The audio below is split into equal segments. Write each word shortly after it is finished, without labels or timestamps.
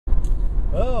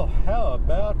Oh, how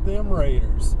about them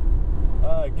Raiders?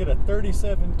 Get a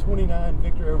 37-29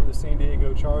 victory over the San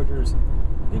Diego Chargers.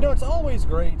 You know, it's always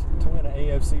great to win an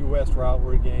AFC West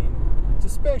rivalry game. It's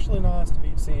especially nice to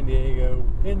beat San Diego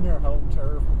in their home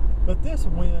turf. But this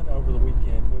win over the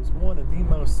weekend was one of the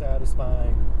most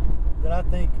satisfying that I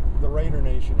think the Raider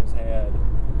Nation has had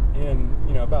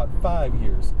in, about 5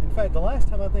 years. In fact, the last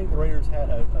time I think the Raiders had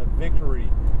a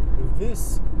victory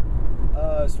this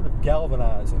sort of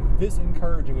galvanizing, this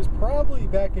encouraging, was probably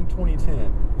back in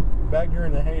 2010, back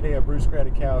during the heyday of Bruce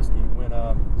Gradkowski, when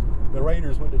the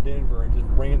Raiders went to Denver and just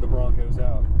ran the Broncos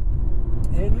out.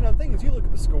 And, the thing is, you look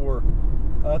at the score,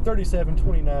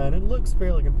 37-29, it looks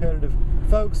fairly competitive.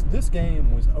 Folks, this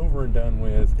game was over and done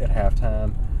with at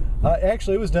halftime.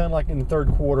 Actually, it was done like in the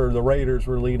third quarter. The Raiders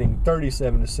were leading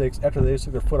 37-6 after they just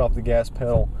took their foot off the gas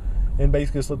pedal and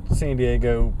basically just let San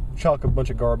Diego chalk a bunch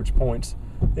of garbage points.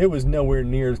 It was nowhere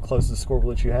near as close as the score will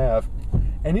let you have.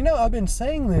 And, I've been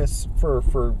saying this for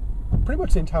pretty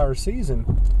much the entire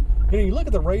season. You look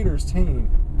at the Raiders team,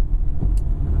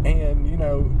 and,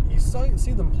 you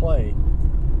see them play.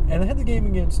 And they had the game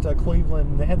against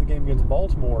Cleveland, and they had the game against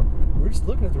Baltimore. We're just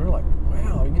looking at them, we're like,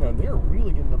 wow, they're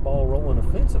really getting the ball rolling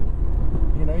offensively.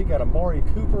 You got Amari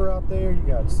Cooper out there, you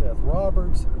got Seth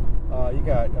Roberts, you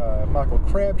got Michael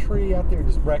Crabtree out there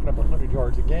just racking up 100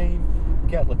 yards a game.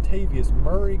 You got Latavius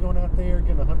Murray going out there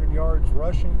getting 100 yards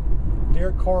rushing.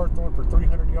 Derek Carr throwing for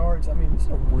 300 yards. I mean, it's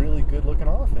a really good-looking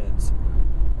offense.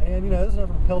 And, this has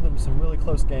propelled them to some really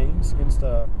close games against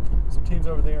some teams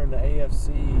over there in the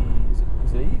AFC.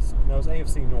 Is it East? No, it's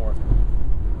AFC North.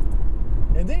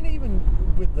 And then even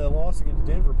with the loss against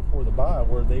Denver before the bye,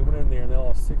 where they went in there and they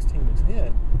lost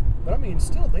 16-10. But,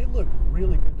 still, they looked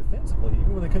really good defensively.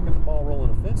 Even when they couldn't get the ball rolling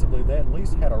offensively, they at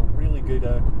least had a really good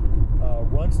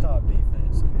run-stop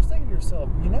defense. And you're thinking to yourself,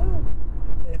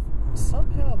 if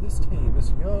somehow this team,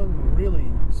 this young, really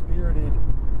spirited,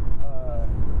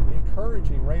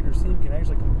 encouraging Raiders team can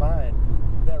actually combine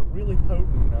that really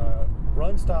potent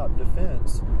run-stop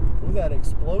defense with that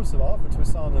explosive offense we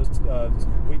saw in those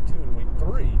week 2 and week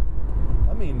 3.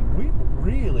 We've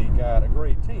really got a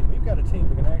great team. We've got a team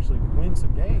that can actually win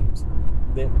some games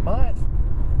that might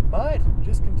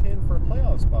just contend for a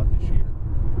playoff spot this year.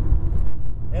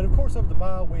 And of course, over the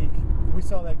bye week, we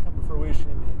saw that come to fruition.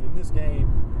 And in this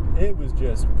game, it was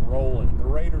just rolling. The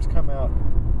Raiders come out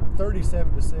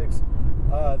 37-6.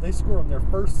 They score on their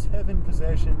first 7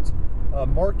 possessions.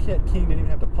 Marquette King didn't even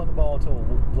have to punt the ball until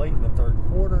late in the third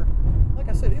quarter. Like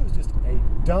I said, it was just a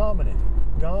dominant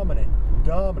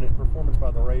performance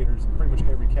by the Raiders in pretty much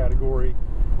every category.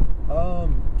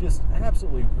 Just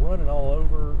absolutely running all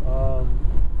over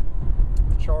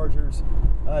the Chargers.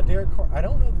 Derek Carr, I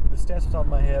don't know the stats off the top of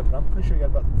my head, but I'm pretty sure he got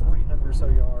about 300 or so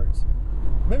yards.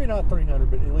 Maybe not 300,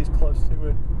 but at least close to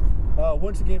it.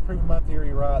 Once again, proving my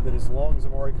theory right, that as long as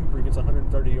Amari Cooper gets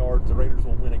 130 yards, the Raiders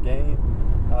will win a game.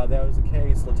 That was the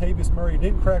case. Latavius Murray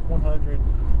didn't crack 100.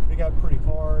 He got pretty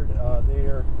hard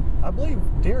there. I believe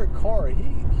Derek Carr, he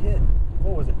hit,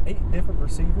 8 different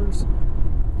receivers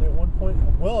at one point?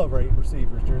 Well over 8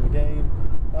 receivers during the game.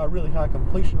 Really high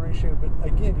completion ratio. But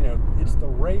again, it's the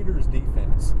Raiders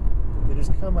defense that has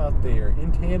come out there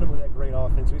in tandem with that great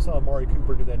offense. We saw Amari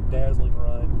Cooper do that dazzling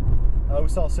run. We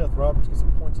saw Seth Roberts get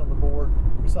some points on the board.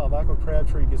 We saw Michael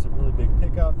Crabtree get some really big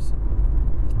pickups.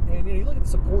 And you look at the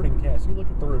supporting cast. You look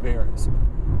at the Riveras.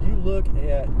 You look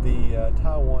at the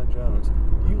Taiwan Jones.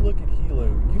 You look at Hilo.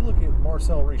 You look at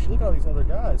Marcel Reese. You look at all these other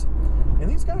guys. And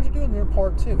these guys are doing their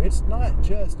part too. It's not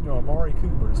just Amari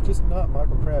Cooper. It's just not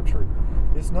Michael Crabtree.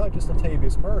 It's not just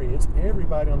Latavius Murray. It's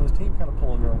everybody on this team kind of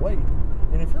pulling their weight.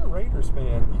 And if you're a Raiders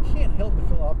fan, you can't help but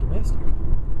feel optimistic.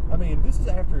 This is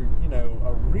after,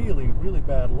 a really, really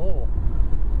bad lull.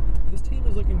 This team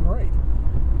is looking great.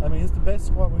 It's the best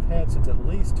squad we've had since at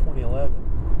least 2011.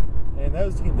 And that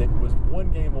was a team that was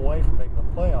one game away from making the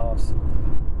playoffs.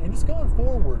 And just going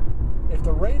forward, if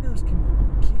the Raiders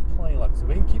can keep playing like this, if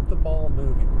they can keep the ball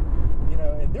moving,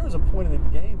 and there was a point in the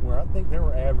game where I think they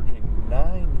were averaging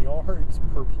 9 yards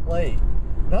per play.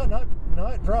 Not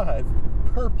drive,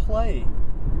 per play.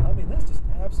 That's just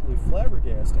absolutely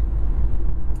flabbergasting.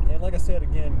 And like I said,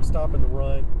 again, stopping the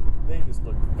run, they just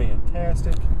looked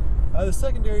fantastic. The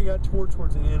secondary got towards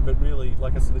the end, but really,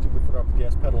 like I said, they took their foot off the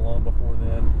gas pedal long before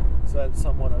then, so that's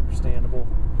somewhat understandable.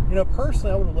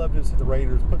 Personally, I would have loved to see the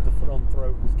Raiders put the foot on the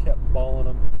throat and just kept balling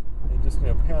them and just,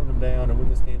 pounding them down and win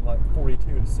this game like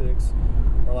 42-6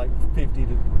 or like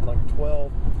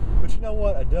 50-12. But you know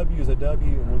what? A W is a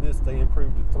W, and with this, they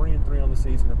improved to 3-3 on the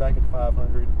season. They're back at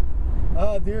 500.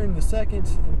 They're in the second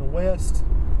in the West.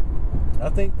 I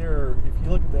think if you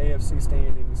look at the AFC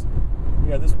standings,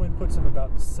 Yeah, this win puts them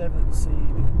about the 7th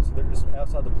seed, so they're just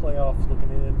outside the playoffs looking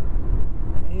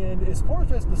in. And as far as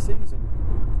the rest of the season,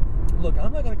 look,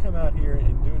 I'm not going to come out here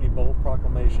and do any bold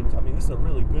proclamations. I mean, this is a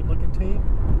really good-looking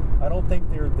team. I don't think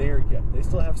they're there yet. They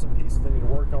still have some pieces they need to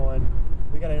work on.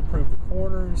 They got to improve the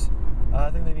corners. I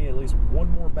think they need at least one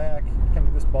more back to kind of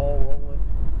get this ball rolling.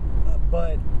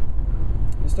 But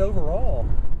just overall,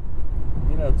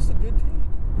 you know, this is a good team.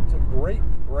 It's a great,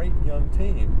 great young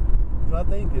team who I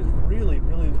think is really,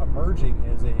 really emerging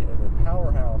as a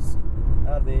powerhouse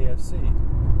out of the AFC.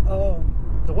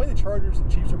 The way the Chargers and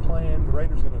Chiefs are playing, the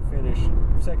Raiders are going to finish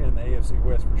second in the AFC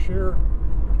West for sure.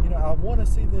 You know, I want to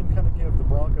see them kind of give the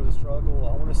Broncos a struggle.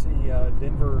 I want to see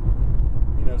Denver,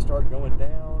 you know, start going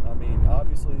down. I mean,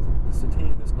 obviously, it's a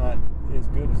team that's not as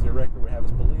good as their record would have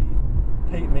us believe.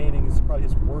 Peyton Manning is probably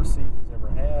his worst season he's ever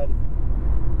had.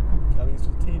 I mean, it's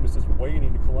just a team that's just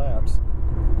waiting to collapse.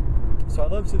 So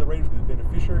I'd love to see the Raiders be the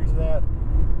beneficiaries of that,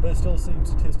 but it still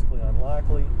seems statistically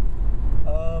unlikely.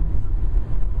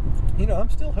 You know, I'm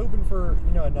still hoping for,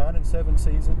 you know, a 9-7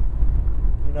 season.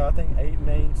 You know, I think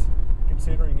 8-8,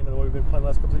 considering, you know, the way we've been playing the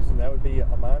last couple seasons, that would be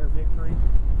a minor victory.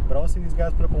 But I want to see these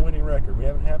guys put up a winning record. We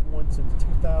haven't had one since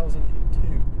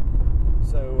 2002.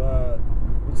 So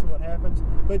we'll see what happens.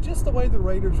 But just the way the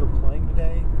Raiders are playing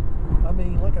today, I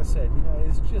mean, like I said, you know,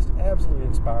 it's just absolutely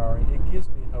inspiring. It gives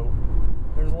me hope.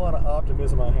 There's a lot of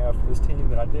optimism I have for this team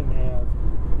that I didn't have,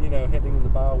 you know, heading into the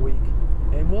bye week.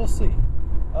 And we'll see.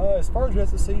 As far as the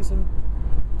rest of the season,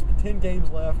 10 games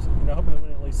left. You know, hoping to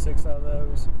win at least 6 out of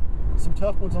those. Some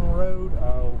tough ones on the road.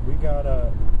 We got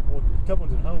tough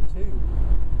ones at home too.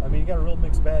 I mean, you got a real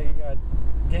mixed bag. You got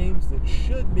games that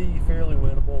should be fairly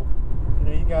winnable. You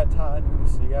know, you got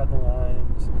Titans, you got the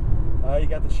Lions, you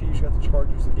got the Chiefs, you got the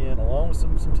Chargers again, along with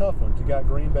some tough ones. You got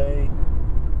Green Bay,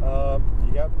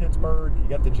 you got Pittsburgh, you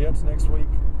got the Jets next week.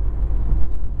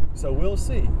 So we'll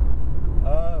see.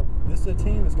 This is a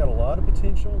team that's got a lot of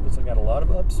potential, that's got a lot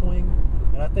of upswing,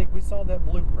 and I think we saw that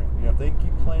blueprint. You know, if they can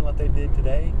keep playing like they did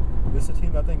today, this is a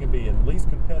team I think can be at least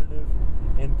competitive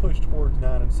and push towards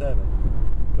 9-7.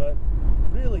 But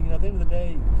really, you know, at the end of the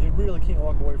day, you really can't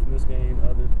walk away from this game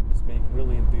other than just being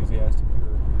really enthusiastic if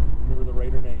you're a member of the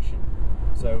Raider Nation.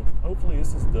 So hopefully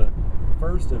this is the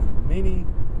first of many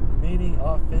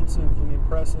offensively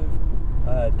impressive,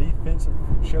 defensive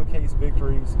showcase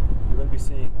victories you're going to be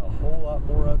seeing a whole lot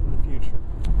more of in the future,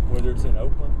 whether it's in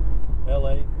Oakland,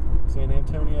 LA, San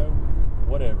Antonio,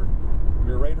 whatever. If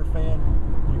you're a Raider fan,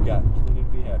 you've got plenty to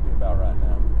be happy about right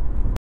now.